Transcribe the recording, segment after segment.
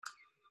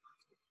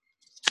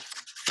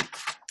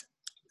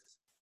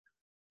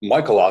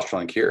Michael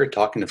Osterling here,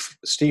 talking to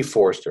Steve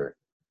Foerster.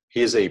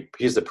 He's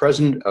the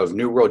president of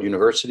New World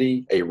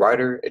University, a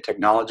writer, a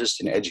technologist,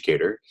 and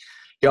educator.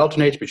 He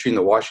alternates between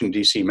the Washington,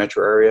 D.C.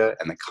 metro area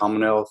and the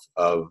Commonwealth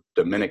of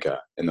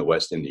Dominica in the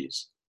West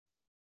Indies.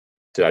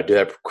 Did I do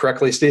that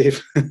correctly,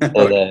 Steve?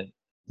 The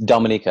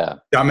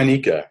Dominica.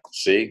 Dominica.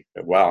 See?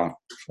 Wow.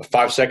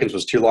 5 seconds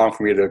was too long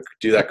for me to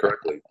do that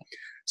correctly.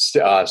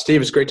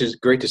 Steve, it's great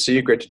to see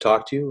you. Great to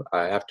talk to you.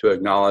 I have to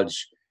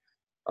acknowledge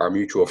our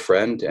mutual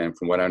friend, and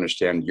from what I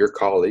understand, your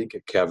colleague,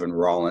 Kevin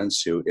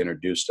Rollins, who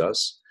introduced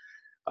us.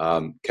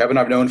 Kevin,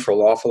 I've known for an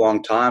awful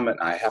long time, and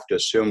I have to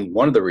assume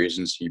one of the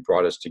reasons he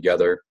brought us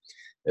together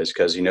is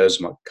because he knows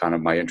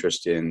my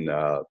interest in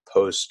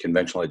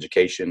post-conventional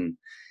education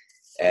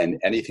and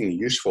anything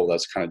useful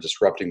that's kind of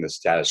disrupting the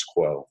status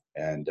quo.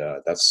 And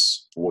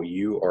that's what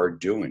you are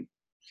doing.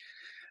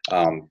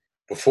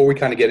 Before we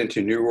kind of get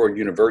into New World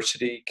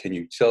University, can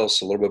you tell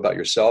us a little bit about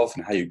yourself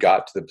and how you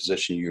got to the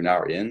position you now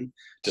are in,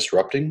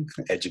 disrupting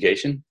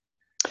education?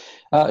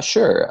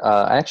 Sure.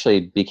 I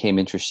actually became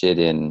interested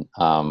in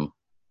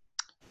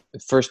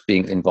first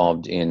being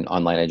involved in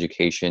online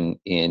education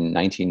in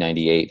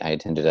 1998. I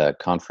attended a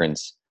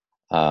conference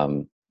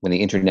when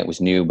the internet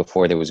was new,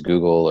 before there was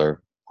Google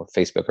or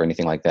Facebook or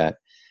anything like that.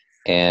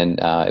 And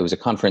it was a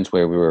conference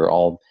where we were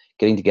all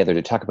getting together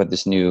to talk about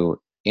this new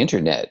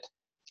internet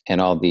and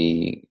all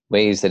the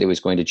ways that it was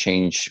going to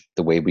change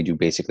the way we do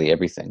basically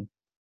everything.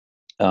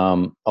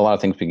 A lot of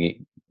things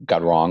we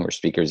got wrong, or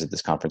speakers at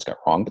this conference got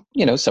wrong,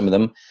 but some of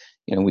them,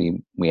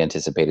 we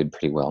anticipated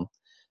pretty well.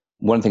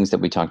 One of the things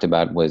that we talked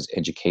about was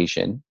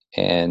education,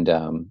 and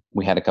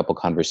we had a couple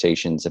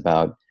conversations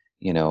about,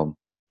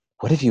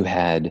 what if you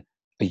had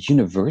a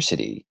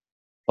university,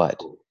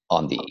 but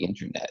on the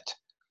internet,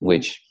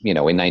 which, in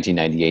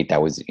 1998,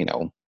 that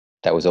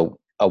was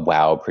a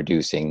wow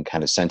producing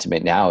kind of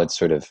sentiment. Now it's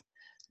sort of,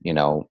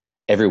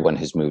 everyone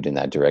has moved in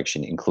that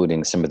direction,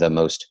 including some of the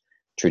most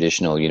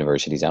traditional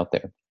universities out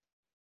there.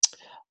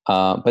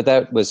 But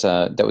that was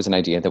an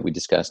idea that we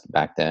discussed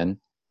back then,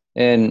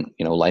 and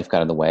life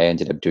got in the way. I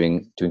ended up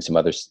doing some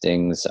other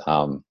things.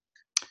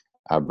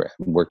 I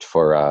worked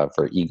for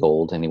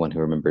eGold. Anyone who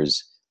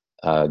remembers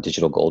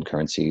digital gold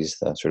currencies,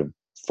 the sort of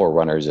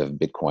forerunners of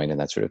Bitcoin and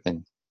that sort of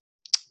thing.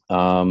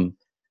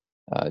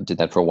 Did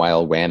that for a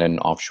while. Ran an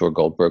offshore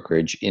gold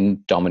brokerage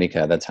in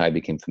Dominica. That's how I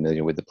became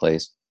familiar with the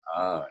place.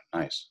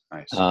 Nice.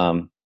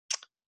 And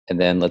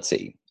then let's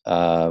see,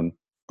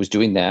 was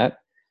doing that,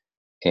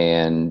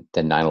 and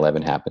then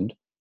 9/11 happened,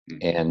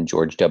 and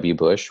George W.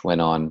 Bush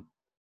went on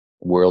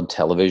world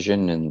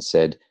television and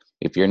said,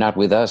 "If you're not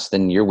with us,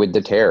 then you're with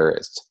the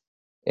terrorists."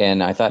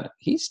 And I thought,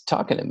 he's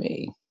talking to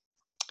me.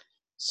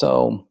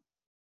 So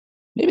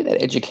maybe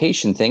that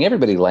education thing,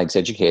 everybody likes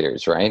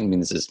educators, right? I mean,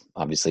 this is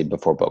obviously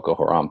before Boko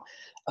Haram,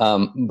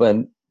 but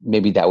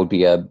maybe that would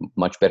be a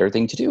much better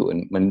thing to do,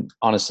 and when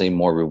honestly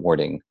more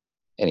rewarding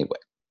anyway.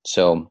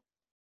 So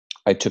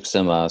I took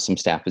some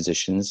staff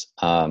positions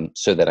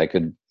so that I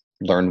could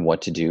learn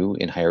what to do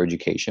in higher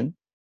education.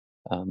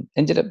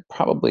 Ended up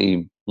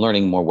probably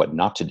learning more what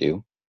not to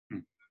do,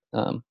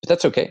 but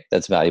that's okay.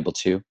 That's valuable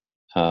too.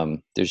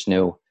 There's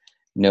no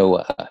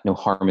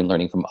harm in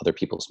learning from other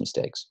people's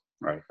mistakes.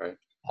 Right.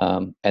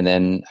 And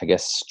then I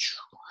guess,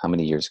 how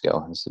many years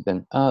ago has it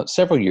been?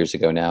 Several years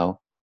ago now,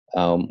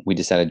 we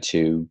decided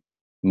to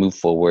move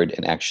forward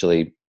and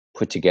actually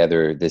put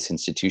together this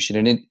institution.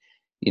 And it,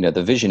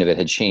 the vision of it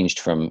had changed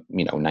from,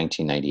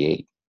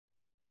 1998,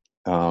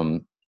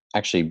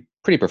 actually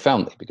pretty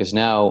profoundly, because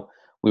now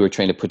we were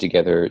trying to put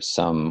together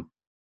some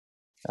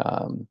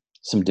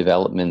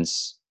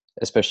developments,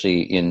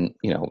 especially in,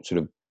 sort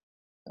of,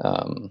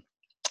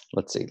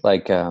 let's see,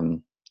 like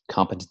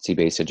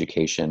competency-based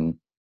education,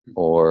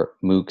 or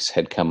MOOCs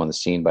had come on the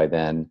scene by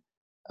then,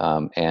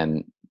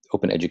 and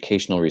open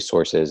educational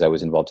resources. I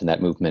was involved in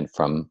that movement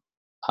from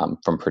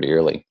pretty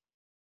early,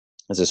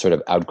 as a sort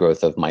of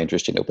outgrowth of my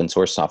interest in open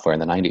source software in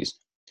the 90s.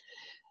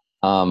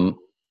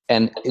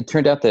 And it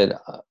turned out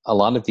that a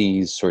lot of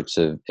these sorts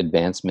of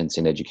advancements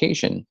in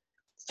education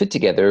fit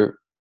together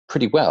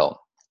pretty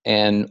well.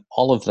 And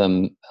all of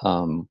them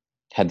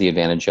had the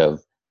advantage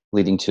of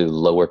leading to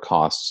lower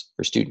costs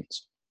for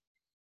students.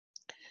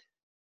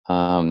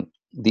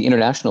 The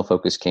international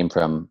focus came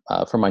from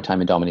my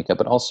time in Dominica,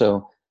 but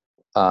also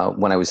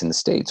when I was in the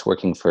States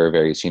working for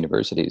various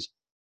universities.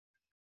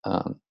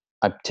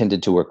 I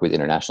tended to work with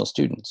international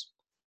students,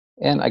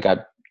 and I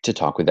got to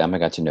talk with them. I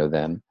got to know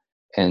them,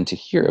 and to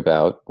hear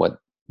about what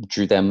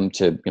drew them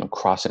to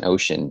cross an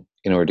ocean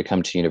in order to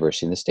come to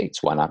university in the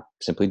States. Why not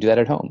simply do that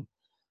at home?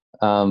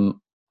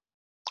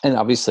 And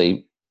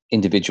obviously,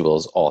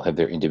 individuals all have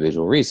their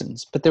individual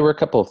reasons, but there were a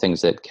couple of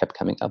things that kept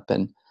coming up,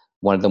 and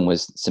one of them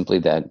was simply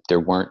that there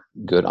weren't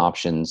good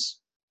options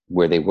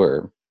where they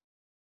were,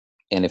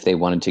 and if they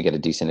wanted to get a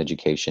decent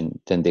education,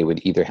 then they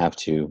would have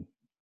to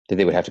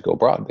go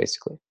abroad,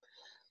 basically.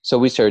 So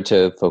we started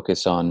to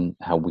focus on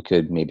how we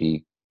could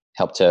maybe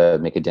help to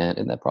make a dent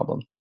in that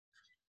problem.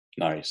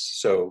 Nice.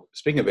 So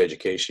speaking of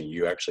education,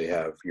 you actually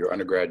have your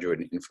undergraduate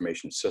in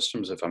information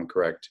systems, if I'm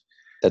correct.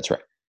 That's right.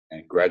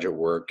 and graduate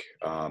work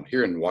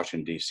here in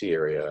Washington, D.C.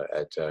 area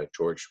at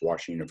George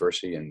Washington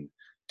University in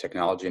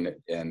technology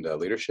and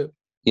leadership.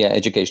 Yeah,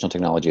 educational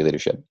technology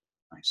leadership.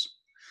 Nice.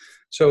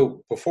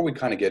 So before we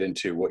kind of get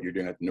into what you're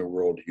doing at New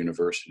World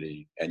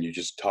University, and you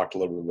just talked a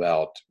little bit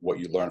about what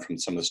you learned from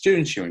some of the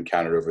students you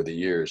encountered over the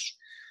years,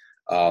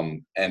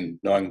 and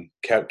knowing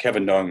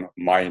Kevin, knowing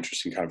my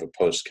interest in kind of a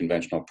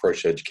post-conventional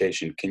approach to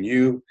education, can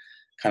you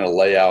kind of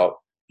lay out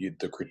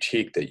the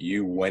critique that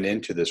you went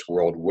into this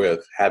world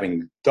with,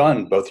 having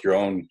done both your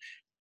own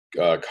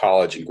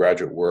college and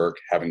graduate work,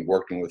 having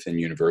worked within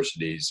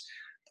universities,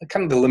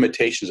 kind of the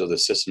limitations of the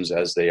systems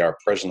as they are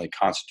presently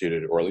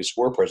constituted, or at least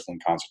were presently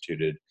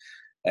constituted,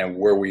 and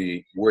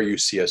where you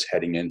see us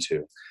heading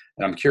into.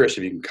 And I'm curious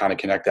if you can kind of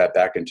connect that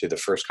back into the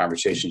first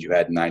conversations you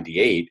had in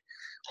 '98,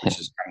 which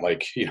is kind of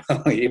like,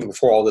 even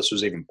before all this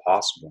was even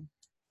possible.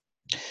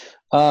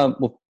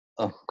 Well,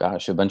 oh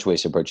gosh, a bunch of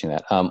ways of approaching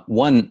that.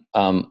 One,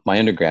 my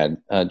undergrad,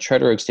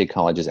 Charter Oak State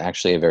College is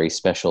actually a very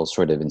special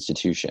sort of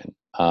institution.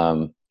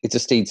 It's a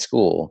state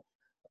school,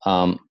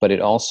 but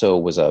it also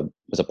was a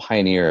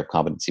pioneer of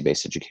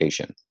competency-based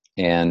education,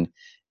 and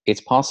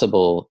it's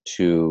possible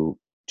to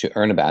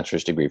earn a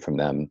bachelor's degree from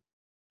them,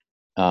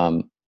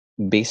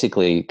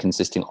 basically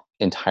consisting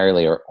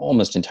entirely or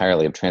almost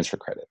entirely of transfer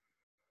credit,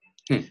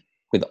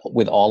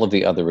 with all of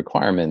the other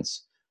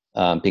requirements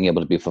being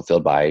able to be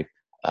fulfilled by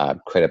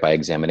credit by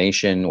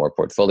examination or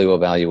portfolio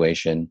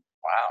evaluation.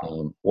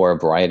 Wow. Or a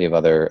variety of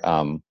other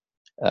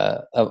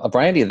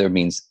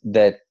means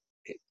that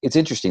it's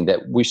interesting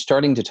that we're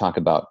starting to talk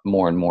about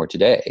more and more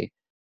today.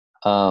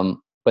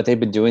 But they've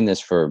been doing this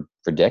for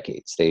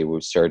decades. They were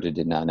started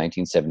in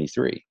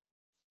 1973.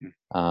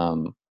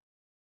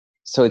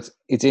 So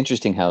it's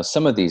interesting how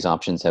some of these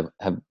options have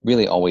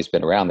really always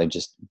been around.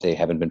 They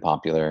haven't been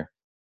popular.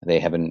 They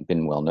haven't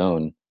been well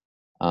known.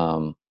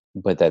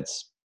 But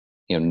that's,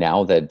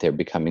 now that they're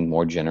becoming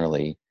more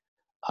generally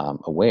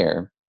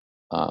aware,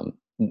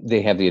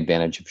 they have the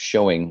advantage of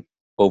showing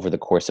over the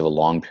course of a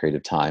long period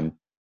of time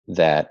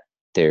that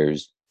they're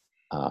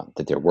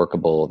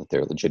workable, that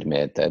they're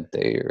legitimate, that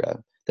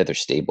they're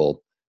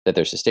stable, that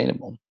they're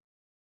sustainable.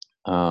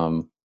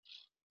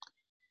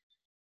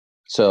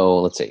 So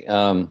let's see.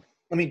 Let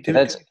me do me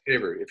a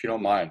favor, if you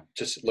don't mind.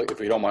 Just look, if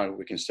you don't mind,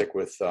 we can stick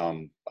with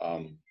the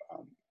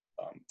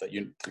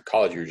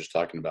college you were just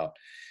talking about.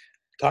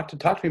 Talk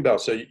to me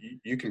about, so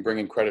you can bring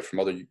in credit from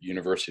other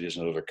universities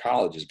and other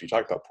colleges, but you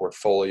talk about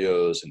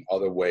portfolios and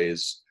other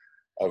ways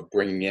of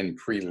bringing in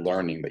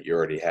pre-learning that you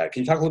already had.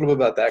 Can you talk a little bit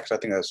about that? Because I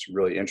think that's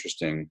really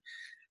interesting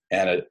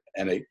and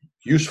a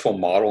useful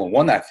model, and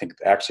one that I think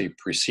actually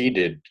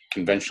preceded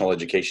conventional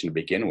education to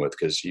begin with,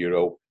 because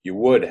you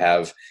would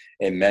have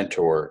a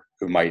mentor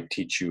who might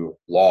teach you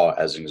law,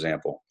 as an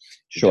example.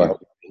 Sure.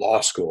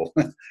 Law school.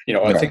 Right.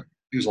 I think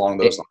things along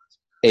those lines.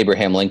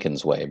 Abraham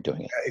Lincoln's way of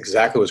doing it.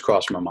 Exactly what's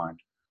crossing my mind.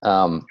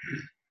 I'm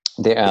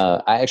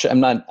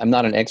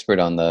not an expert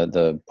on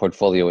the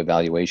portfolio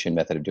evaluation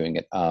method of doing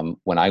it.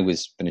 When I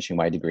was finishing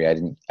my degree, I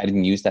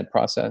didn't use that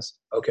process.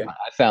 Okay.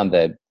 I found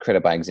that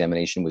credit by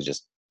examination was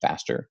just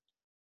faster,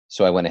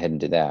 so I went ahead and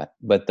did that.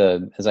 But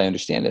as I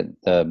understand it,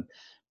 the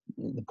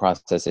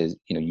process is,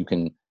 you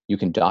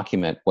can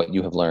document what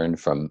you have learned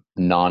from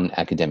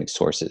non-academic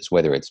sources,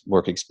 whether it's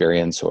work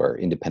experience or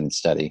independent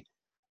study,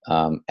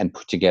 and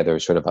put together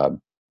sort of a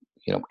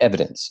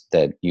evidence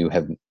that you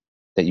have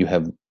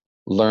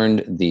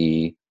learned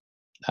the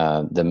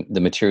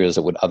materials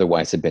that would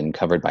otherwise have been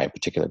covered by a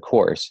particular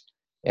course.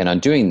 And on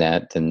doing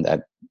that, then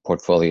that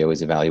portfolio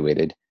is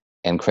evaluated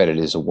and credit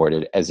is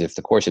awarded as if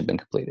the course had been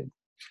completed.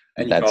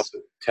 And you can also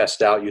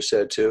test out, you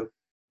said, too?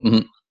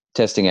 Mm-hmm.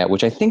 Testing out,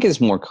 which I think is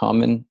more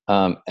common,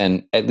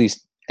 and at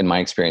least in my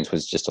experience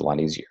was just a lot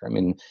easier. I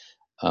mean,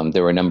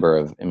 there were a number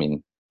of,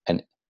 an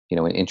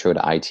intro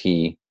to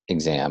IT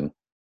exam.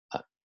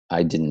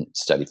 I didn't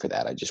study for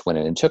that. I just went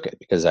in and took it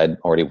because I'd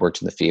already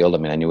worked in the field. I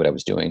mean, I knew what I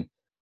was doing.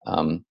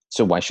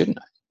 So why shouldn't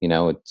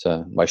I?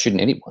 Why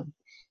shouldn't anyone?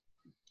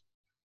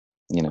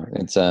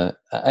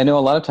 I know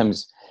a lot of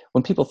times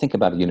when people think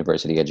about a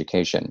university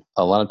education,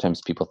 a lot of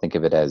times people think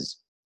of it as,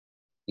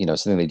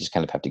 something they just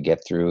kind of have to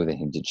get through. They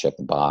need to check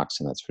the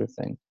box and that sort of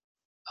thing.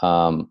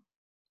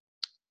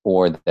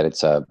 Or that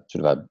it's a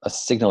sort of a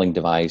signaling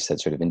device that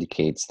sort of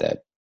indicates that,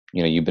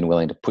 you've been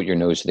willing to put your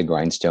nose to the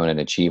grindstone and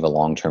achieve a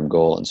long-term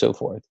goal and so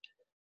forth.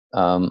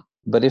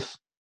 But if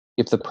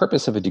the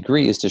purpose of a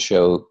degree is to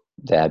show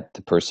that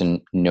the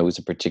person knows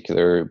a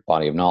particular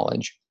body of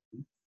knowledge,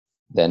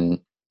 then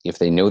if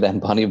they know that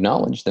body of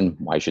knowledge, then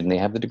why shouldn't they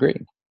have the degree?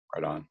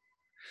 Right on.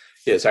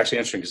 Yeah, it's actually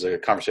interesting because the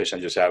conversation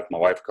I just had with my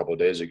wife a couple of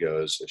days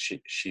ago is that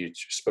she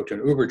spoke to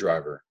an Uber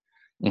driver,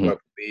 Mm-hmm. who I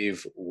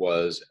believe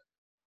was,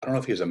 I don't know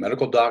if he was a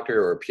medical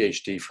doctor or a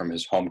PhD from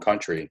his home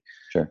country.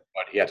 Sure.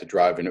 But he had to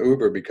drive an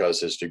Uber because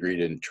his degree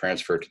didn't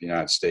transfer to the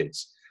United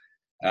States.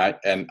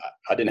 And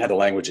I didn't have the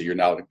language that you're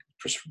now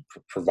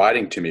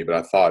providing to me, but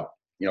I thought,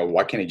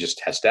 why can't he just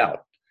test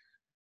out?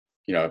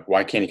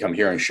 Why can't he come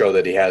here and show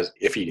that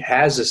if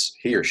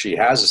he or she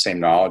has the same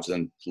knowledge,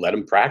 then let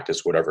him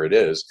practice whatever it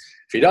is.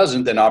 If he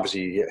doesn't, then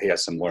obviously he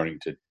has some learning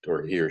to,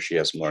 or he or she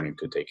has some learning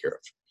to take care of.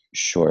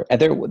 Sure. And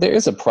there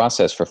is a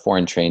process for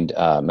foreign trained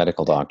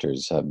medical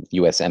doctors,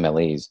 US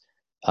MLEs.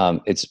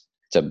 It's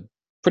a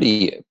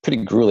pretty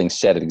grueling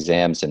set of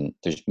exams, and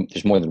there's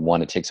more than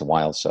one. It takes a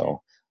while.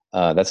 So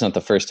that's not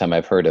the first time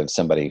I've heard of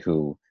somebody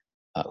who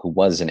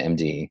was an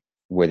MD,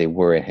 where they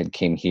were and had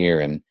came here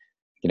and,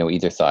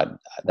 either thought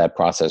that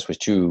process was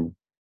too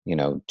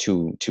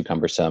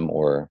cumbersome,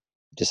 or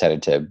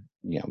decided to,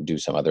 do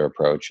some other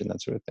approach and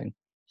that sort of thing.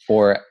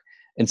 Or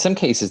in some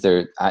cases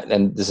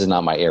and this is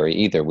not my area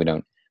either. We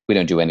don't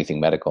do anything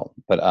medical,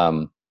 but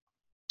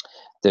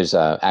there's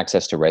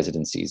access to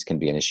residencies can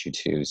be an issue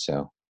too.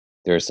 So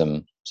there are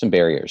some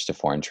barriers to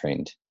foreign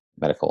trained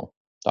medical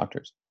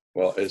doctors.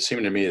 Well, it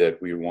seemed to me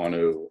that we want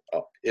to,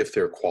 if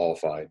they're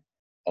qualified,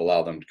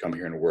 allow them to come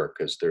here and work,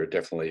 because they're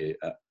definitely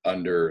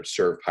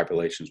underserved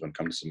populations when it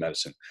comes to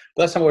medicine.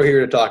 But that's not what we're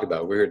here to talk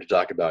about. We're here to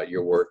talk about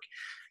your work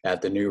at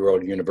the New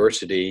World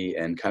University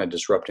and kind of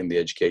disrupting the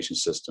education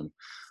system.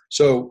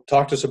 So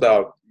talk to us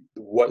about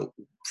what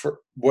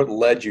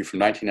led you from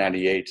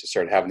 1998 to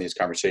start having these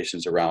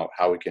conversations around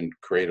how we can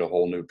create a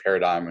whole new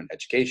paradigm in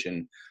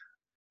education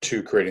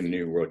to creating the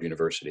New World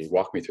University.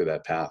 Walk me through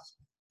that path.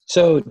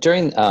 So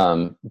during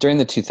the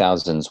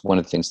 2000s, one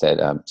of the things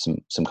that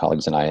some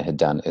colleagues and I had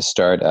done is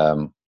start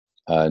a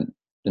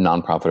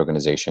nonprofit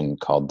organization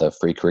called the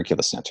Free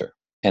Curricula Center,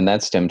 and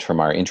that stemmed from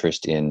our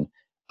interest in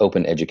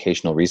open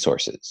educational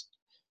resources.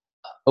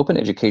 Open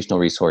educational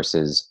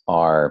resources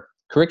are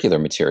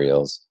curricular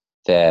materials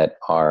that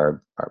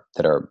are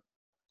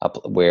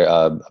where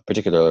a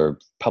particular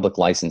public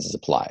license is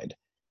applied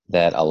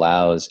that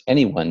allows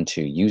anyone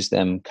to use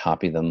them,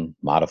 copy them,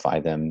 modify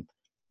them,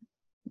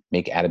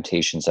 make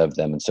adaptations of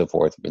them, and so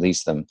forth,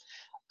 release them.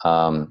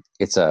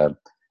 It's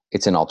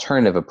an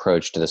alternative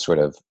approach to the sort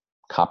of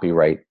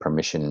copyright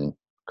permission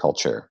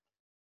culture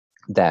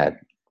that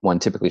one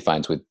typically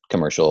finds with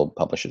commercial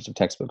publishers of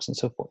textbooks and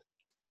so forth.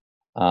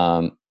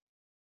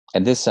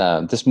 And this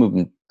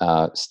movement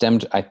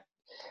stemmed, I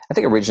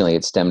think originally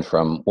it stemmed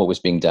from what was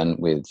being done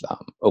with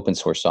open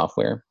source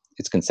software.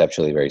 It's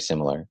conceptually very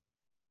similar,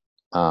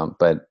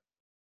 but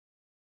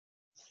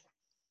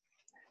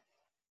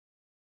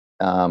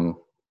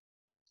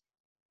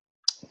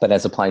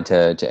as applied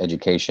to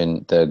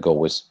education, the goal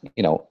was,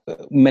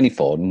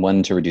 manyfold.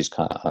 One, to reduce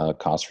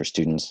costs for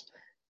students,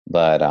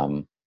 but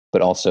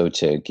also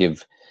to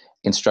give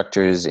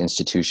instructors,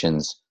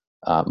 institutions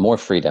more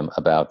freedom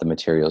about the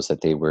materials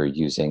that they were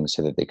using,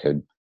 so that they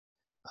could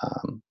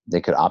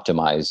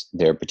optimize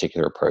their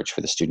particular approach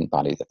for the student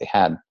body that they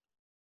had.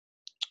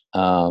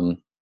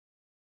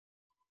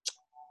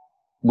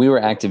 We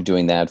were active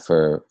doing that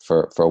for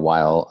a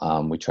while.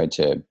 We tried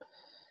to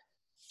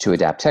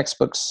adapt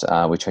textbooks.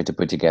 We tried to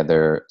put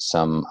together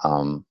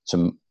some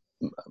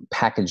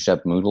packaged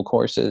up Moodle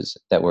courses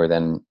that were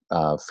then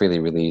freely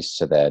released,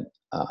 so that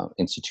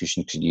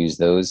institutions could use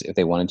those if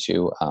they wanted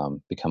to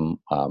become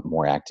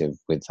more active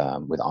with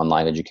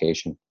online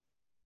education.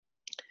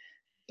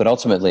 But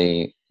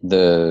ultimately,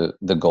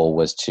 the goal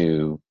was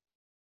to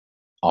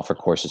offer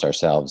courses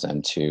ourselves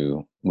and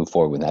to move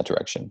forward with that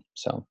direction.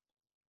 So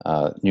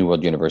New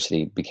World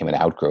University became an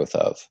outgrowth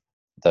of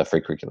the Free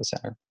Curricula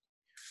Center.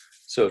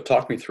 So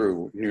talk me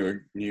through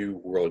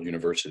New World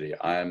University.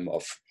 I'm a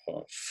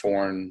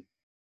foreign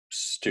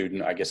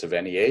student, I guess, of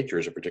any age, or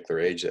is a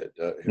particular age that?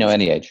 No,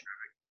 any age.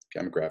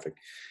 Demographic.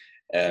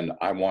 And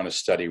I want to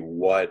study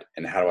what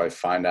and how do I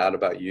find out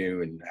about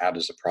you, and how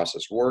does the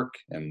process work,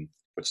 and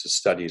what's the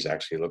studies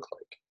actually look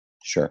like?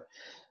 Sure.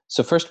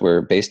 So first,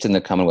 we're based in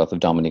the Commonwealth of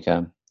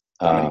Dominica.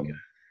 But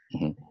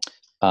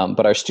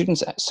our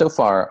students so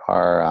far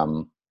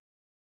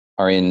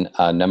are in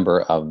a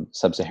number of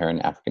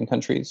sub-Saharan African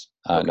countries,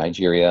 okay.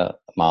 Nigeria,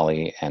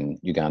 Mali, and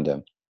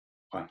Uganda.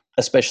 Wow.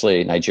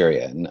 Especially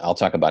Nigeria, and I'll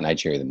talk about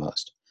Nigeria the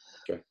most.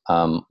 Okay.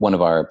 One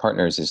of our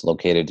partners is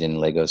located in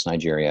Lagos,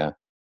 Nigeria,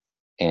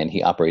 and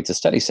he operates a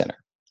study center.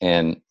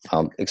 And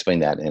I'll explain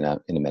that in a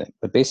minute.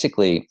 But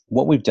basically,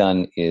 what we've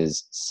done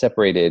is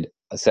separated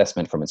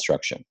assessment from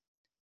instruction.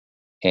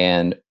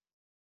 And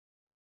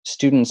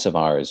students of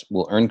ours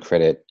will earn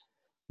credit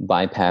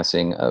by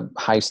passing a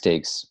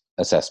high-stakes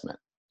assessment,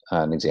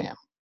 an exam.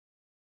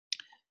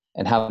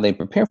 And how they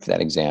prepare for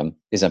that exam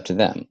is up to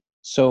them.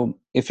 So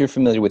if you're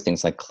familiar with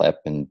things like CLEP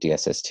and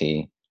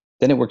DSST,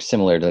 then it works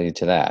similarly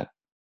to that.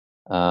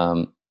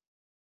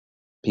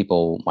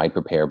 People might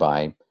prepare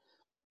by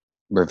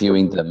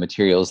reviewing the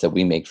materials that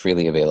we make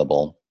freely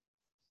available.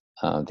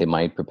 They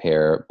might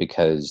prepare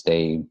because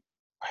they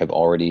have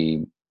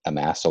already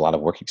amassed a lot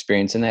of work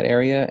experience in that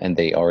area, and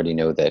they already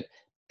know that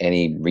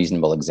any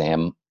reasonable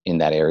exam in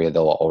that area,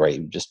 they'll already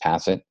just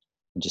pass it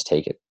and just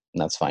take it,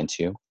 and that's fine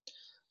too.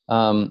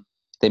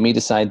 They may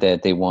decide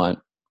that they want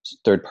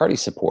third-party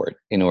support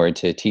in order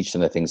to teach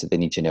them the things that they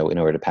need to know in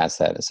order to pass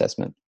that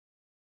assessment.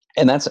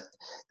 And that's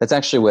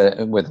actually where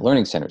the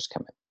learning centers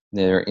come in.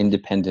 They're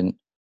independent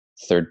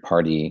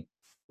third-party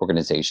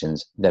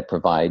organizations that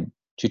provide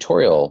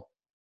tutorial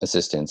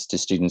assistance to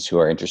students who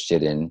are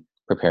interested in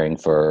preparing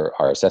for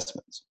our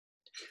assessments.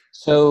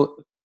 So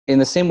in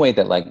the same way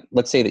that, like,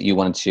 let's say that you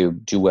wanted to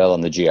do well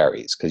on the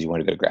GREs because you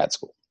want to go to grad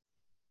school.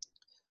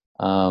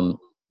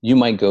 You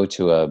might go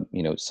to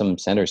some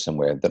center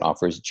somewhere that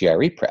offers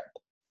GRE prep,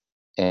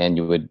 and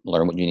you would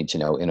learn what you need to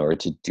know in order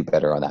to do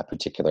better on that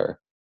particular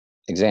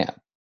exam.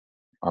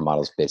 Our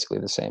model is basically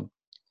the same.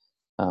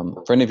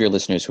 For any of your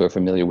listeners who are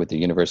familiar with the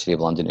University of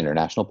London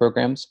international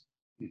programs,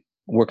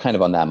 we're kind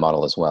of on that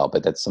model as well,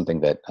 but that's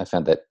something that I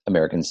found that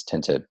Americans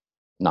tend to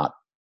not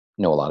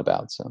know a lot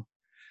about. So,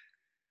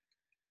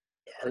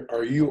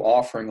 Are you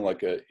offering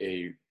like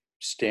a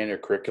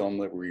standard curriculum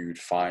that where you'd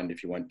find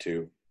if you went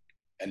to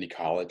any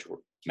college, or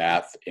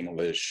math,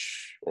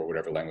 English, or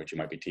whatever language you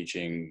might be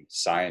teaching,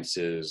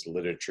 sciences,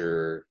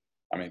 literature,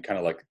 I mean, kind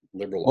of like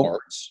liberal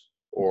arts,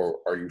 or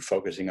are you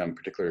focusing on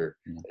particular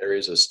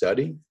areas of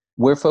study?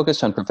 We're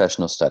focused on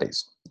professional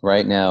studies.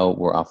 Right now,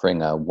 we're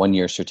offering a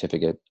 1-year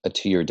certificate, a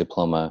 2-year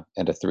diploma,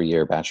 and a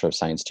 3-year Bachelor of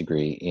Science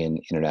degree in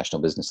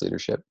international business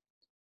leadership.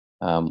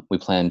 We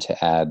plan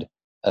to add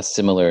a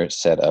similar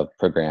set of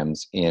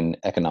programs in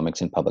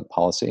economics and public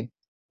policy,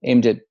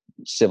 aimed at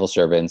civil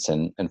servants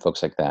and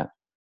folks like that.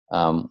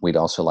 We'd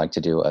also like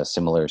to do a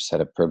similar set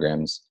of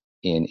programs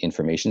in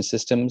information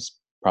systems,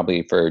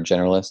 probably for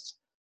generalists.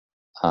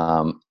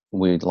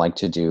 We'd like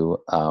to do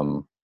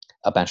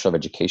a Bachelor of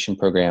Education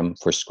program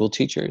for school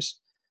teachers.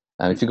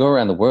 If you go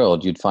around the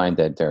world, you'd find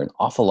that there are an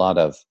awful lot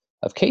of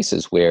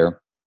cases where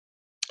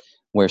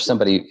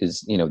somebody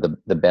is,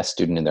 the best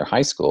student in their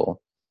high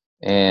school,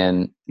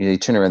 and they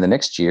turn around the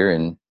next year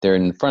and they're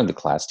in front of the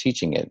class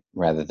teaching it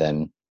rather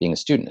than being a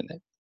student in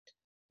it.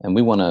 And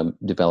we want to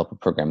develop a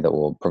program that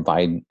will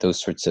provide those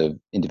sorts of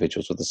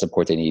individuals with the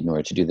support they need in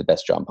order to do the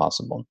best job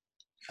possible.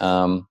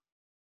 Go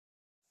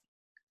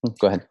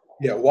ahead.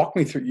 Yeah, walk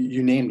me through,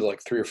 you named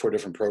like 3 or 4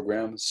 different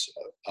programs.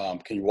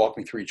 Can you walk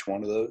me through each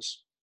one of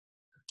those?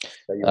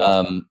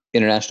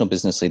 International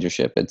business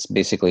leadership. It's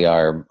basically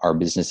our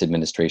business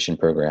administration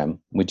program.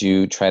 Would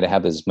you try to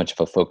have as much of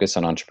a focus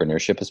on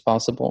entrepreneurship as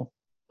possible?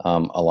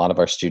 A lot of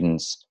our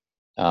students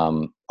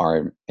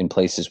are in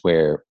places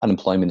where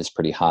unemployment is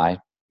pretty high.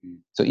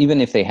 So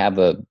even if they have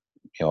a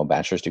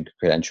bachelor's degree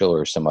credential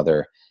or some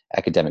other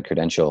academic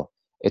credential,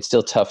 it's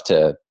still tough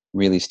to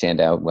really stand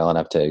out well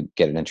enough to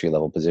get an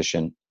entry-level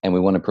position. And we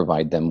want to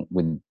provide them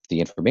with the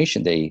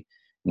information they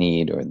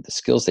need or the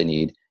skills they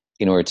need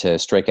in order to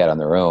strike out on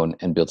their own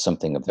and build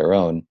something of their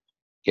own,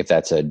 if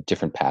that's a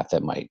different path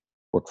that might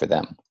work for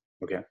them.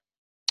 Okay.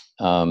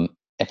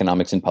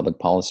 Economics and public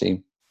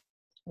policy,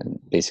 and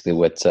basically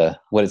what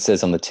it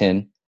says on the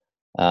tin.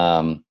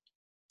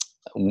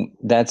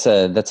 That's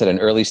at an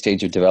early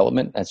stage of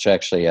development. That's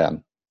actually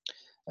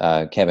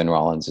Kevin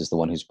Rollins is the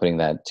one who's putting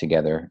that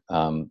together.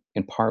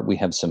 In part, we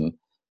have some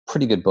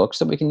pretty good books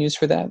that we can use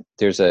for that.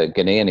 There's a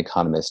Ghanaian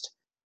economist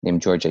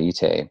named George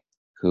Aite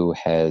who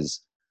has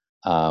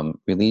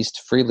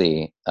released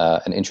freely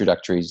an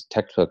introductory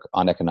textbook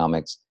on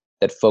economics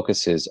that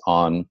focuses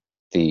on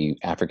the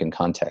African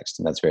context.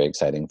 And that's very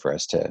exciting for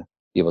us to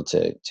be able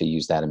to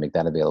use that and make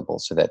that available,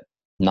 so that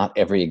not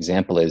every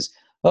example is,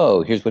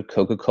 oh, here's what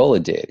Coca-Cola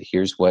did,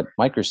 here's what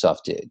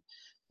Microsoft did.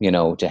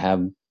 To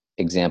have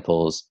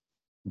examples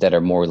that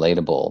are more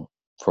relatable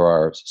for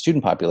our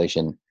student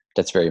population,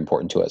 that's very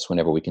important to us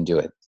whenever we can do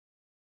it.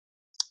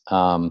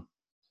 And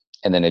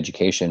then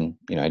education,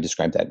 I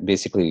described that,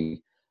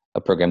 basically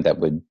a program that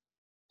would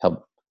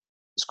help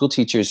school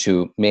teachers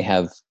who may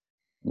have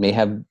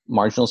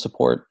marginal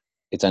support,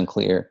 it's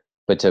unclear,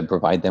 but to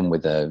provide them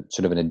with a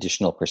sort of an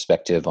additional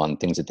perspective on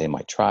things that they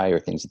might try or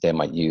things that they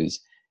might use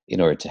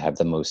in order to have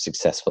the most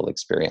successful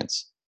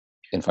experience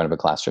in front of a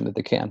classroom that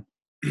they can.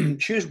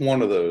 Choose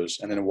one of those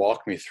and then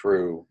walk me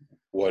through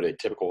what a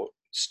typical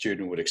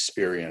student would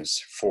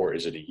experience for.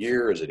 Is it a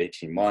year? Is it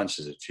 18 months?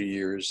 Is it 2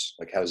 years?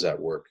 Like, how does that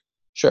work?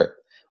 Sure.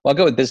 Well, I'll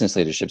go with business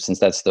leadership, since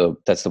that's the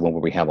one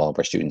where we have all of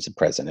our students at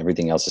present.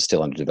 Everything else is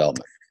still under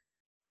development.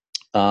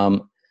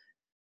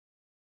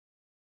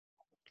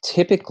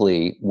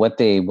 Typically, what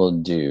they will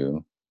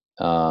do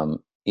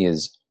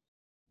is,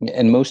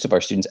 and most of our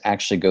students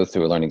actually go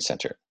through a learning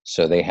center,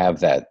 so they have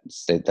that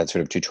sort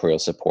of tutorial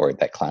support,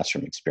 that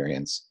classroom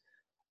experience.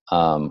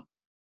 But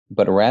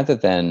rather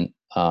than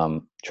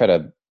try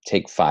to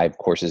take 5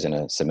 courses in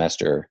a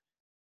semester,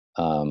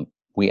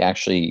 we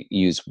actually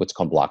use what's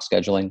called block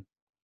scheduling,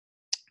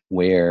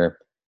 where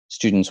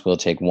students will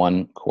take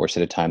 1 course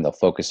at a time. They'll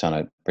focus on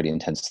it pretty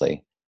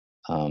intensely,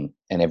 and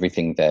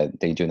everything that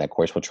they do in that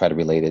course will try to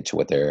relate it to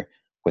what their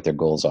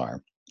goals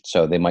are.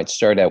 So they might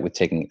start out with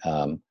taking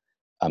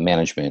a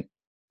management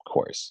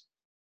course,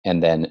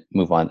 and then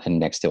move on, and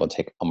next they will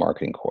take a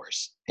marketing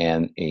course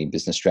and a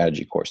business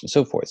strategy course, and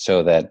so forth,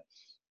 so that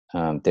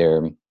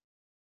they're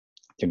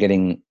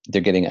getting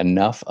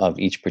enough of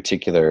each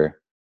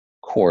particular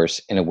course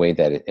in a way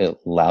that it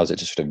allows it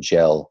to sort of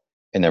gel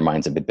in their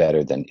minds a bit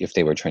better than if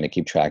they were trying to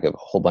keep track of a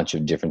whole bunch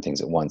of different things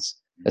at once,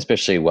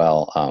 especially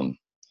while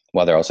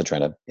they're also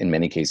trying to, in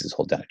many cases,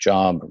 hold down a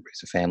job or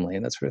raise a family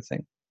and that sort of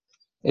thing.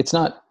 It's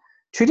not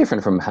too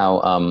different from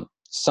how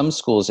some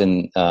schools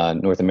in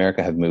North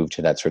America have moved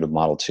to that sort of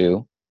model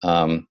too.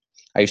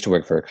 I used to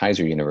work for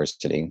Kaiser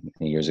University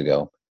many years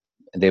ago.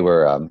 They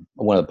were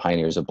one of the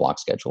pioneers of block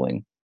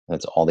scheduling.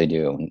 That's all they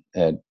do. And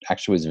it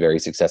actually was very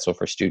successful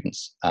for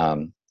students.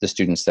 The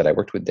students that I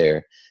worked with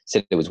there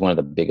said it was one of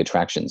the big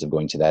attractions of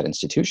going to that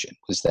institution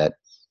was that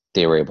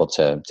they were able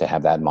to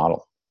have that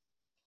model.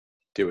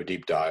 Do a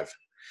deep dive.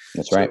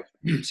 That's right.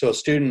 So a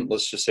student,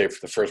 let's just say for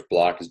the first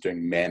block, is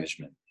doing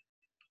management.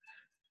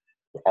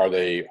 Are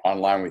they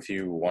online with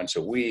you once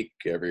a week,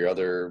 every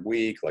other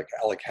week?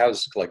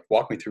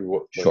 Walk me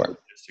through the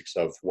logistics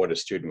of what a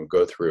student would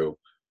go through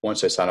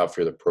once they sign up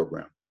for the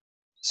program.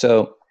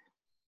 So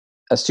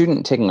a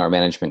student taking our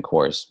management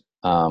course,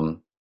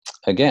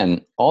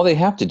 again, all they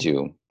have to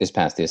do is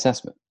pass the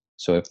assessment.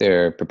 So if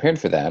they're prepared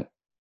for that,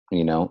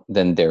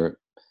 then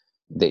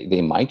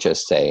they might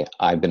just say,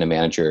 I've been a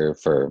manager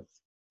for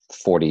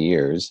 40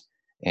 years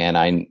and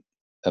I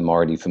am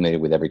already familiar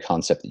with every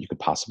concept that you could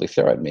possibly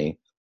throw at me.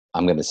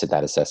 I'm going to sit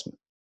that assessment.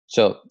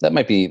 So that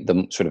might be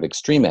the sort of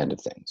extreme end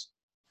of things.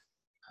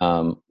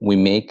 We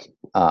make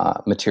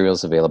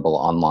materials available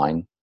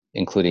online,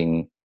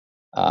 including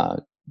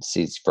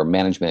for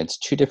management. It's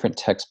 2 different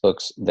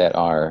textbooks that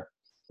are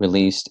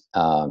released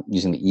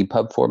using the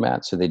EPUB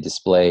format. So they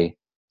display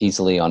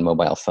easily on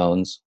mobile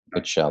phones,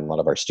 which a lot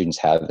of our students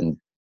have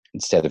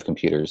instead of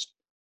computers.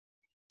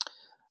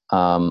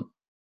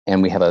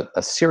 And we have a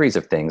series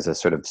of things, a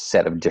sort of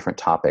set of different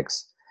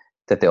topics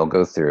that they'll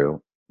go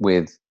through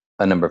with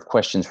a number of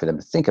questions for them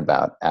to think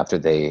about after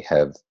they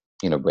have,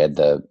 read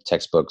the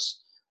textbooks,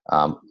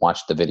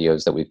 watched the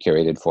videos that we've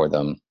curated for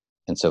them,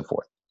 and so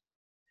forth.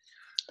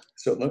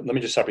 So let me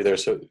just stop you there.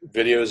 So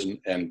videos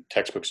and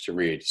textbooks to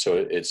read. So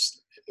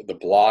it's the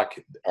block.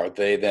 Are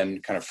they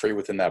then kind of free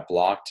within that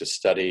block to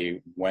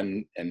study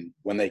when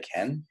they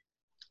can?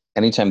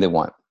 Anytime they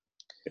want.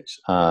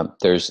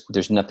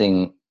 There's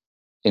nothing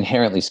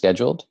inherently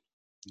scheduled.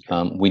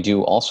 We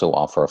do also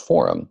offer a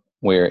forum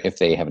where if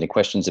they have any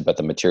questions about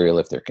the material,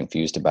 if they're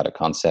confused about a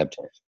concept,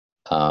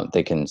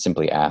 they can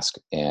simply ask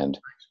and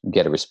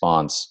get a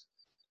response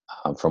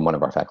from one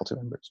of our faculty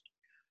members.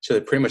 So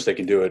pretty much they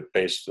can do it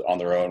based on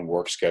their own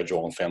work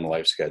schedule and family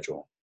life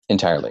schedule.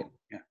 Entirely.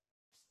 Yeah.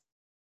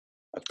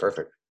 That's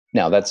perfect.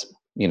 Now that's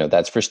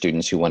for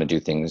students who want to do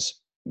things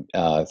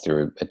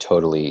through a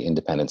totally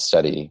independent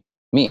study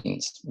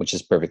means, which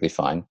is perfectly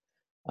fine.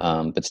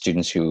 But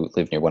students who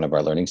live near one of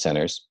our learning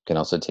centers can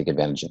also take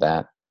advantage of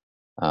that.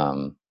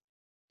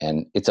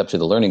 And it's up to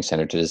the learning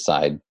center to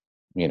decide,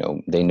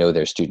 they know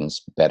their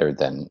students better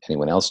than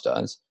anyone else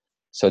does.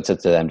 So it's up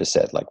to them to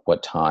set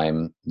what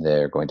time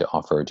they're going to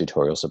offer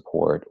tutorial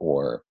support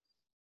or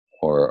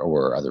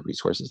other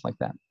resources like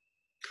that.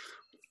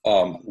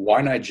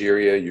 Why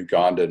Nigeria,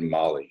 Uganda, and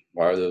Mali?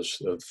 Why are those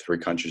 3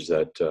 countries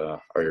that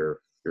are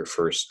your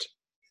first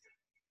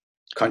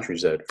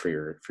countries that for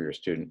your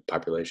student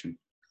population?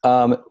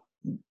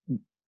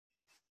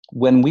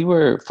 When we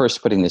were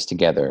first putting this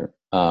together,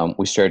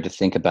 we started to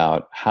think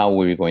about how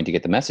we were going to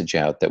get the message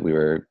out that we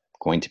were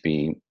going to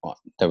be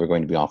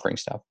offering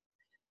stuff.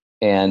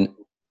 And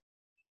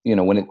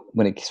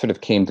when it sort of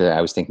came to,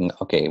 I was thinking,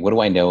 okay, what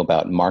do I know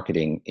about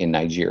marketing in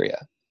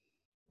Nigeria?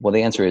 Well,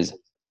 the answer is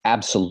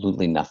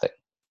absolutely nothing.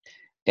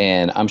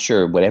 And I'm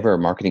sure whatever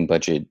marketing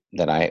budget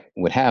that I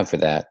would have for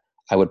that,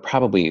 I would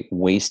probably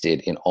waste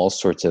it in all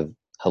sorts of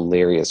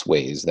hilarious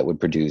ways that would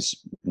produce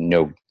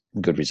no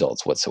good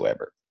results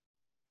whatsoever.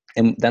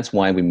 And that's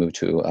why we moved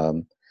to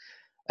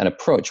an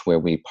approach where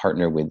we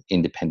partner with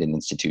independent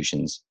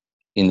institutions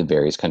in the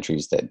various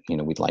countries that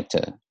we'd like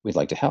to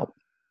help.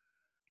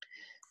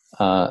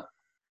 The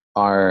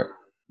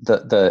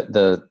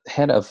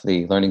head of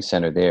the learning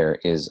center there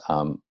is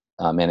a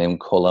man named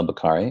Kola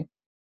Bakare.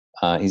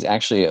 He's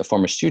actually a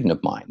former student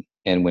of mine,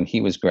 and when he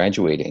was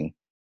graduating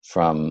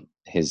from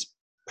his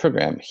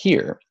program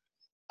here,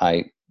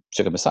 I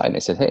took him aside and I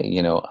said,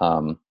 "Hey,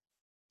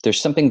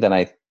 there's something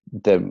that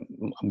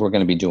we're going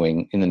to be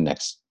doing in the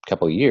next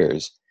couple of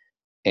years,"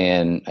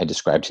 and I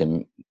described to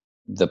him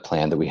the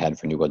plan that we had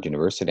for New World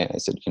University, and I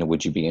said,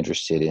 "Would you be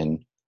interested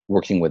in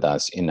working with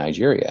us in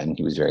Nigeria?" And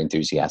he was very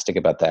enthusiastic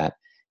about that.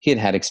 He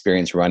had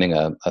experience running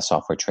a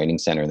software training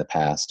center in the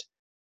past,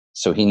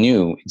 so he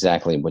knew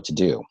exactly what to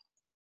do.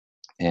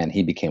 And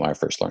he became our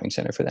first learning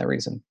center for that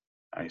reason.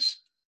 Nice.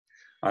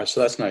 All right,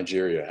 so that's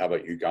Nigeria. How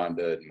about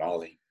Uganda and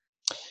Mali?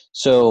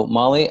 So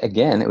Mali,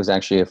 again, it was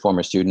actually a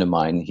former student of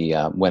mine. He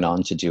went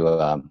on to do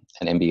an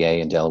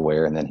MBA in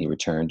Delaware, and then he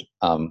returned.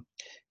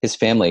 His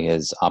family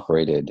has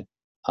operated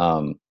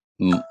one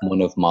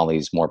of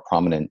Mali's more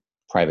prominent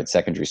private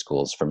secondary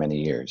schools for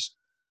many years.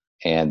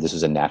 And this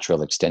was a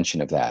natural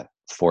extension of that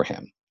for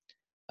him,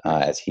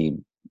 as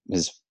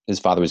his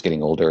father was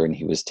getting older and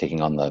he was taking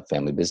on the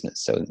family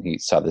business. So he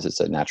saw this as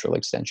a natural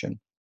extension.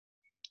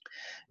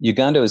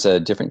 Uganda is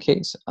a different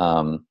case.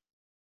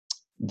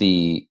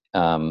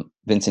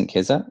 Vincent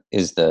Kiza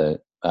is the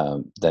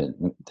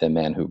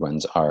man who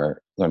runs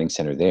our learning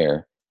center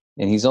there.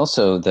 And he's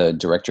also the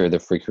director of the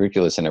Free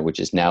Curricula Center, which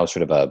is now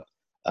sort of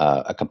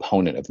a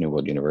component of New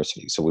World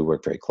University. So we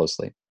work very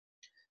closely.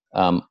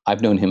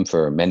 I've known him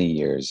for many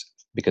years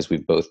because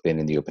we've both been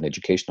in the open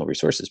educational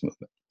resources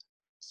movement.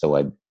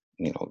 So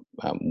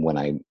when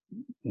I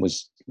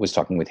was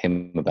talking with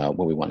him about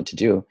what we wanted to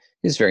do,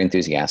 he was very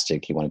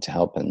enthusiastic. He wanted to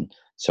help, and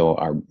so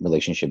our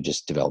relationship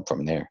just developed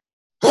from there.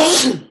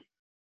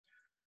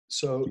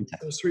 So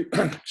those three,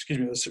 excuse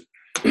me,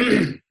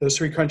 those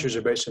three countries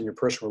are based on your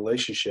personal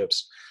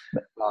relationships.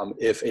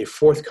 If a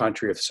fourth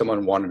country, if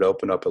someone wanted to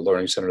open up a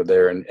learning center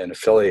there and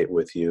affiliate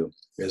with you,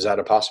 is that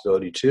a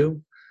possibility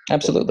too?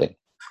 Absolutely.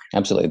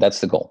 That's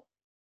the goal.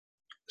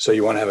 So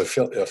you want to have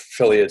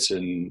affiliates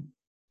in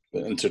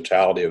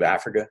totality of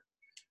Africa?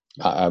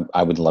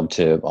 I would love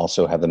to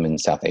also have them in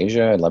South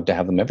Asia. I'd love to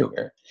have them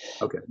everywhere.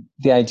 Okay.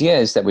 The idea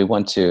is that we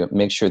want to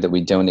make sure that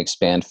we don't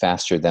expand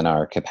faster than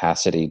our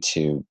capacity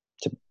to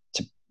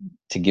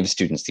give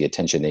students the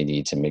attention they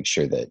need to make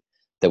sure that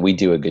we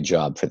do a good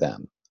job for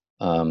them.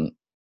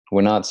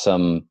 We're not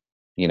some,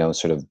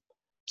 sort of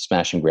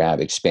smash and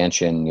grab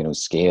expansion,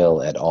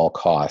 scale at all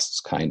costs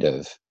kind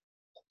of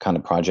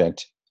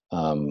project.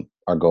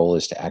 Our goal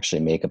is to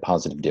actually make a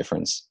positive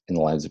difference in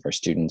the lives of our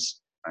students.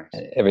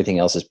 Nice. Everything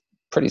else is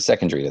pretty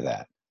secondary to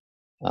that.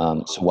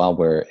 So while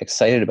we're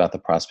excited about the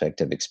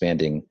prospect of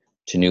expanding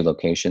to new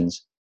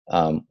locations,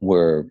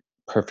 we're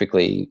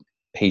perfectly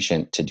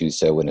patient to do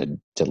so in a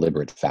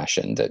deliberate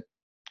fashion that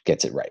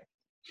gets it right.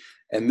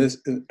 And this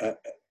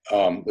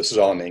is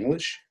all in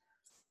English?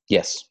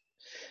 Yes.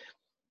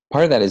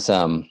 Part of that is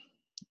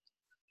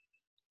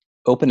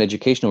open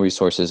educational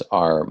resources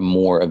are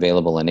more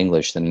available in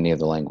English than any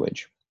other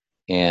language.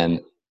 And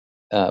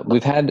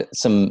we've had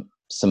some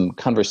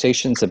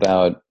conversations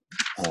about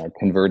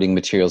converting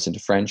materials into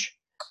French,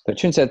 but it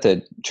turns out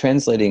that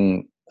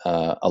translating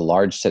a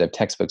large set of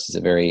textbooks is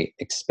a very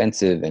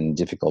expensive and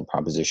difficult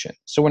proposition.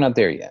 So we're not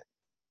there yet.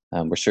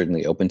 We're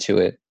certainly open to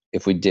it.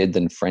 If we did,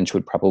 then French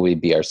would probably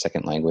be our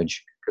second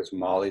language. Because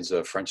Mali's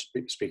a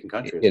French-speaking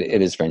country.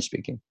 It is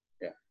French-speaking.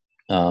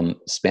 Yeah.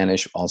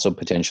 Spanish also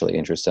potentially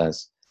interests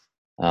us,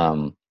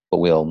 but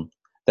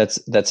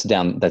that's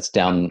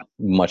down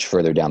much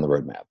further down the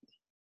roadmap.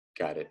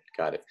 Got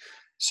it.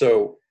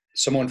 So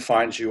someone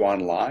finds you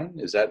online.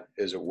 Is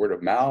it word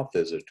of mouth?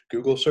 Is it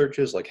Google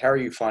searches? Like, how are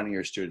you finding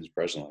your students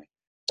presently,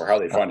 or how are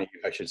they finding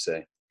you, I should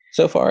say?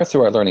 So far,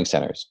 through our learning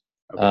centers.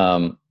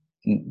 Okay.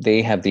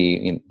 They have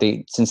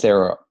since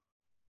they're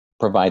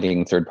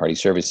providing third-party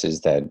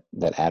services that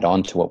add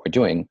on to what we're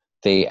doing,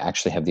 they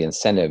actually have the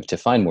incentive to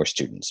find more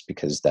students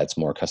because that's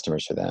more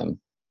customers for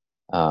them.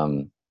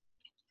 And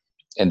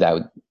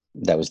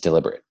that was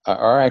deliberate.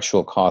 Our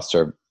actual costs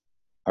are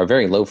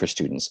very low for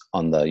students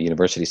on the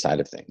university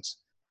side of things.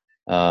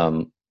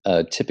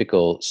 A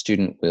typical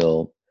student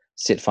will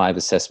sit 5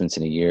 assessments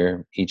in a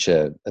year. Each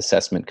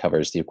assessment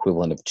covers the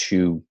equivalent of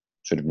 2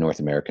 sort of North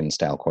American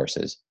style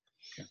courses.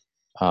 Okay.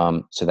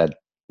 So that,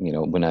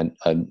 when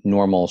a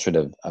normal sort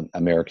of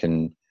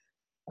American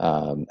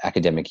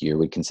academic year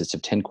would consist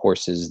of 10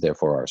 courses,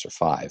 therefore ours are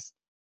 5.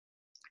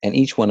 And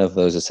each one of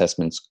those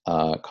assessments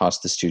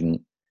costs the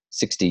student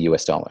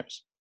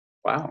 $60.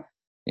 Wow.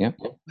 Yeah.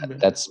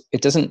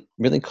 It doesn't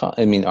really cost,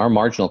 our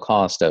marginal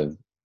cost of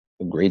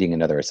grading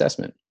another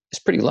assessment is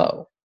pretty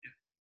low.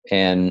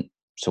 And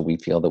so we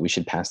feel that we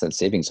should pass that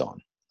savings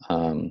on.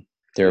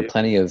 There are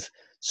plenty of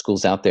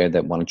schools out there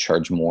that want to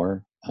charge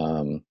more,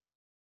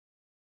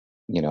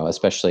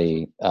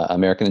 especially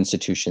American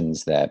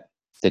institutions that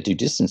do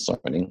distance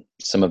learning.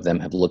 Some of them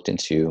have looked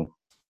into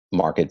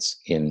markets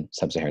in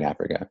sub-Saharan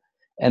Africa,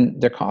 and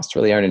their costs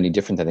really aren't any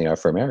different than they are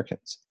for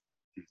Americans.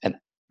 And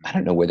I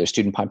don't know where their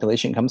student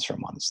population comes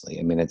from, honestly.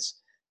 It's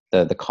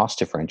the cost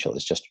differential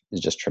is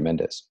just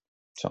tremendous.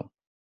 So,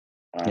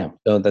 wow.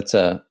 Yeah.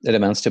 So it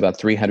amounts to about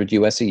 $300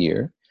 US a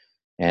year,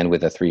 and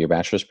with a 3-year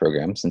bachelor's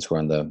program, since we're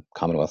on the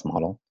Commonwealth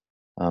model,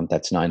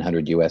 that's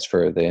 $900 US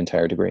for the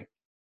entire degree.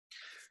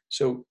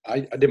 So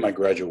I did my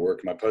graduate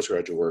work, my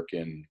postgraduate work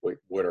in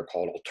what are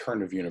called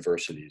alternative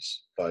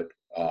universities, but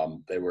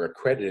they were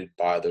accredited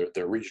by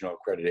the regional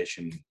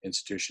accreditation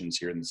institutions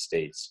here in the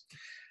States.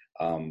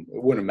 It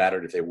wouldn't have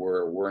mattered if they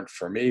were or weren't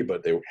for me,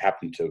 but they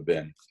happened to have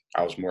been.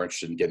 I was more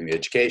interested in getting the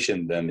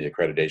education than the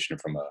accreditation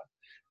from a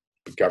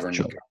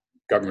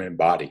governing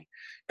body.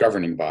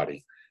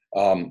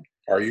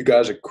 Are you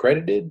guys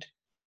accredited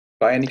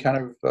by any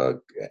kind of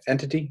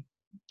entity?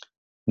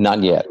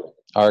 Not yet.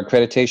 Our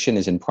accreditation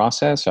is in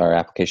process. Our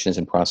application is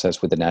in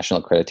process with the National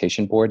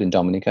Accreditation Board in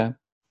Dominica.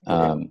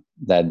 Okay.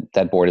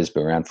 That board has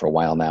been around for a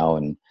while now,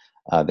 and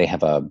they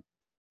have a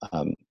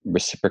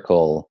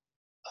reciprocal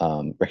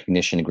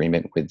recognition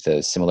agreement with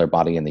the similar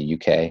body in the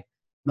UK.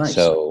 Nice.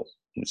 So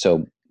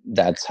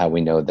that's how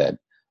we know that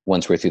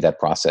once we're through that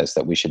process,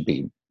 that we should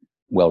be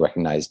well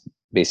recognized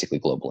basically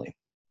globally.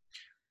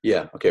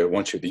 Yeah. Okay.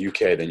 Once you're the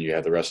UK, then you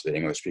have the rest of the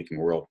English-speaking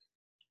world,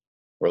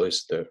 or at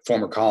least the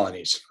former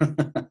colonies.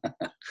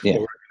 Yeah.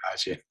 Will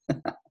recognize you.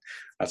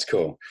 That's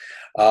cool.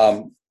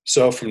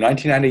 So from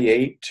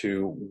 1998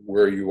 to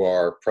where you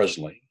are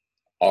presently,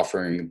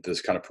 offering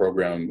this kind of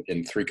program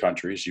in 3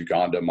 countries,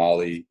 Uganda,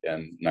 Mali,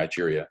 and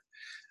Nigeria.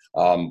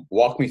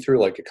 Walk me through,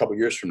 like, a couple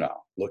years from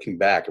now, looking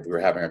back, if we were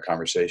having a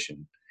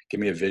conversation, give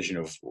me a vision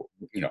of,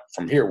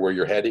 from here, where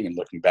you're heading, and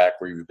looking back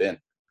where you've been.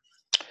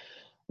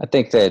 I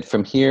think that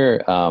from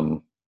here,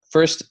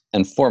 first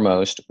and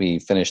foremost, we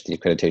finished the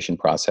accreditation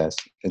process.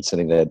 It's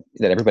something that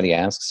everybody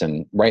asks,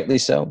 and rightly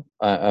so.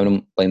 I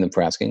don't blame them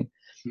for asking.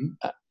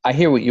 Mm-hmm. I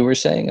hear what you were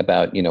saying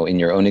about, in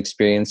your own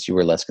experience, you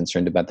were less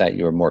concerned about that.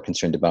 You were more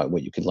concerned about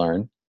what you could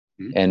learn.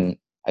 Mm-hmm. And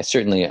I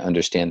certainly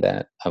understand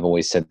that. I've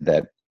always said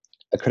that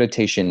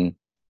accreditation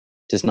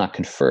does not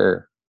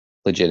confer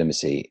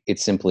legitimacy.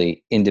 It's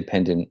simply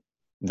independent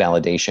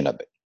validation of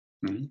it.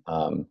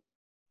 Mm-hmm.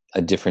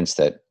 A difference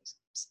that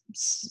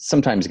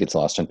sometimes gets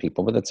lost on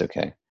people, but that's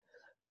okay.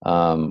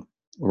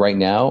 Right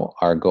now,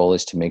 our goal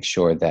is to make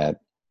sure that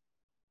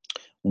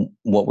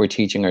what we're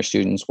teaching our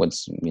students,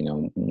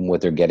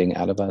 what they're getting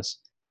out of us,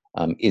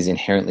 is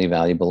inherently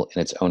valuable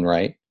in its own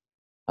right.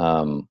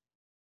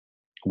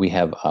 We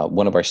have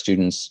one of our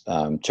students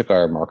took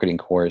our marketing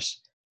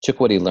course,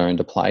 took what he learned,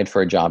 applied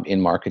for a job in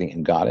marketing,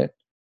 and got it.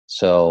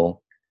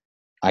 So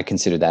I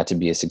consider that to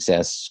be a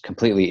success,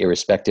 completely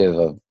irrespective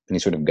of any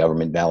sort of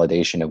government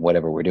validation of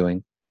whatever we're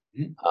doing.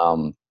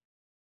 Mm-hmm.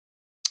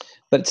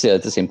 But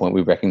at the same point,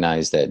 we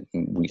recognize that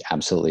we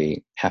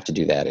absolutely have to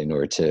do that in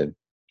order to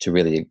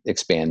really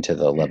expand to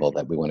the level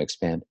that we want to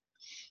expand.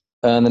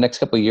 In the next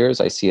couple of years,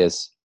 I see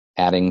us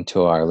adding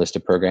to our list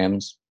of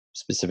programs,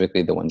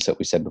 specifically the ones that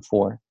we said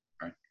before.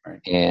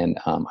 Right. And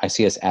I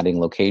see us adding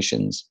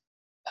locations,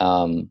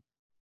 one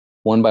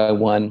by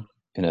one,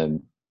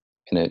 in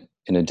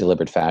a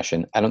deliberate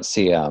fashion. I don't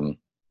see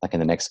like in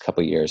the next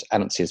couple of years, I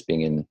don't see us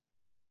being in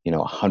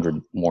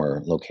 100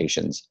 more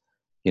locations.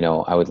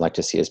 I would like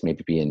to see us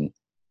maybe be in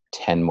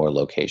 10 more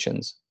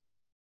locations,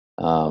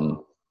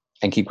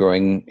 and keep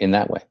growing in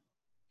that way.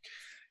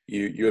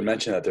 You had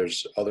mentioned that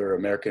there's other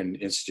American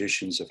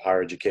institutions of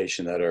higher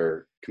education that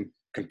are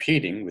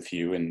competing with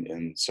you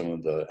in some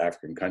of the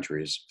African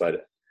countries,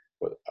 but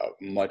with a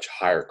much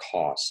higher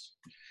cost.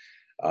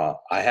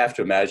 I have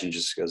to imagine,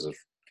 just as a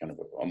kind of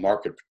a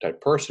market type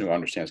person who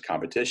understands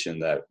competition,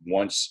 that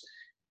once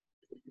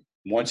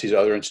these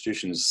other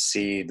institutions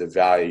see the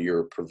value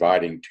you're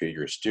providing to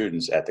your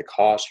students at the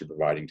cost you're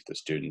providing to the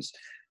students,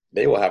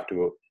 they will have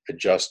to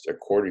adjust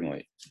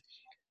accordingly,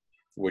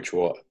 which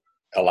will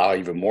allow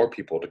even more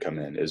people to come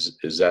in. Is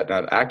that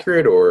not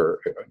accurate, or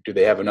do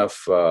they have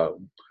enough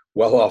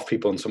well-off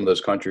people in some of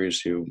those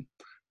countries who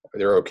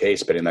they're okay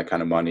spending that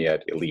kind of money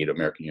at elite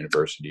American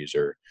universities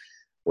or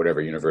whatever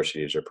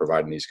universities are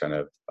providing these kind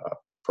of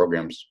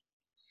programs?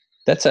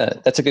 That's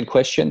a good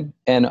question,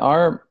 and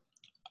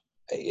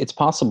it's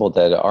possible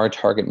that our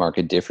target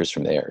market differs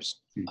from theirs.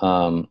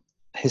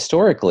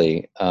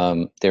 Historically,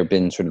 there have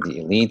been sort of the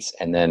elites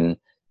and then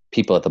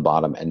people at the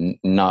bottom, and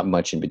not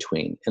much in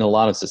between in a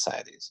lot of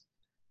societies.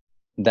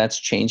 That's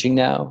changing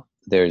now.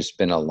 There's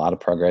been a lot of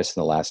progress in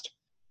the last,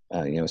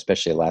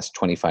 especially the last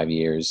 25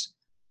 years.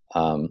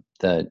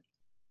 The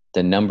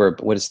number,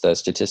 what is the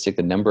statistic?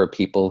 The number of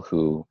people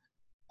who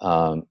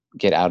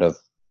get out of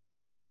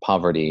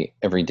poverty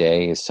every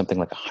day is something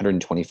like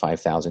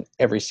 125,000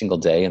 every single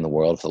day in the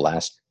world for the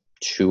last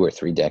 2 or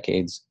 3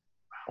 decades.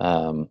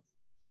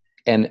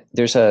 And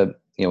there's a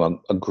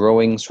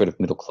growing sort of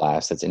middle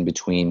class that's in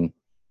between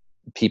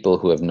people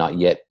who have not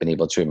yet been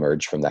able to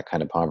emerge from that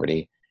kind of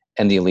poverty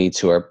and the elites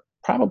who are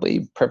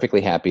probably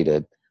perfectly happy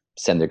to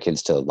send their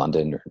kids to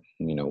London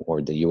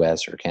or the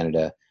US or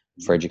Canada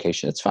for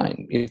education. It's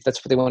fine. If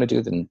that's what they want to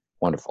do, then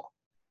wonderful.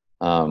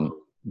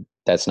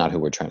 That's not who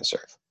we're trying to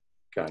serve.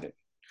 Got it.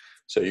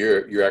 So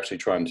you're actually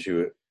trying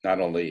to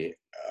not only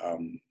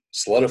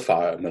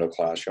solidify a middle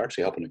class, you're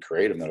actually helping to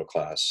create a middle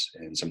class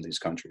in some of these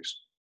countries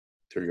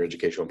through your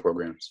educational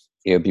programs.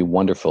 It would be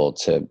wonderful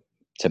to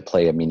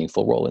play a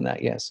meaningful role in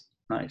that. Yes.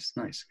 Nice.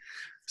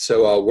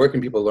 So where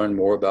can people learn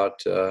more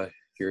about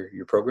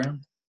your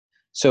program?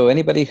 So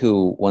anybody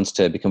who wants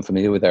to become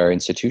familiar with our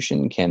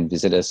institution can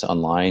visit us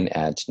online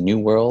at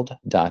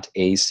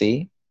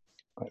newworld.ac,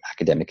 or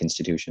academic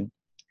institution.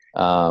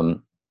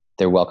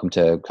 They're welcome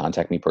to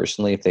contact me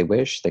personally if they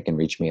wish. They can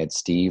reach me at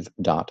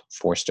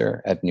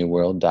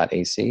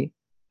steve.foerster@newworld.ac,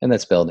 and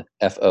that's spelled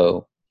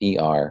Foerster.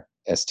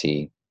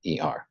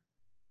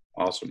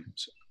 Awesome.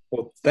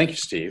 Well, thank you,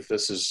 Steve.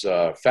 This is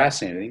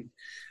fascinating.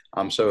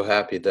 I'm so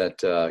happy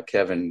that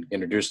Kevin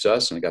introduced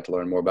us and I got to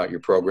learn more about your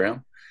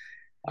program.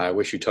 I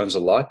wish you tons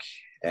of luck,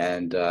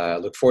 and I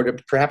look forward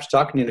to perhaps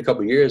talking to you in a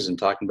couple of years and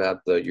talking about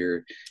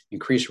your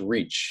increased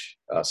reach,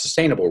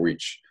 sustainable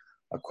reach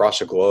across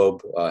the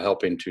globe,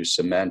 helping to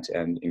cement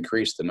and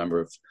increase the number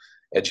of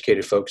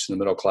educated folks in the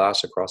middle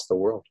class across the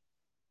world.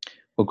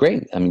 Well,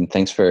 great. I mean,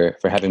 thanks for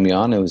having me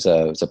on. It was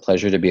a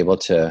pleasure to be able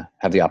to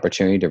have the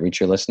opportunity to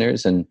reach your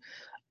listeners, and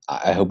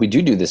I hope we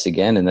do this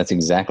again, and that's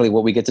exactly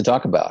what we get to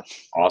talk about.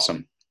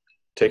 Awesome.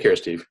 Take care,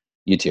 Steve.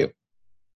 You too.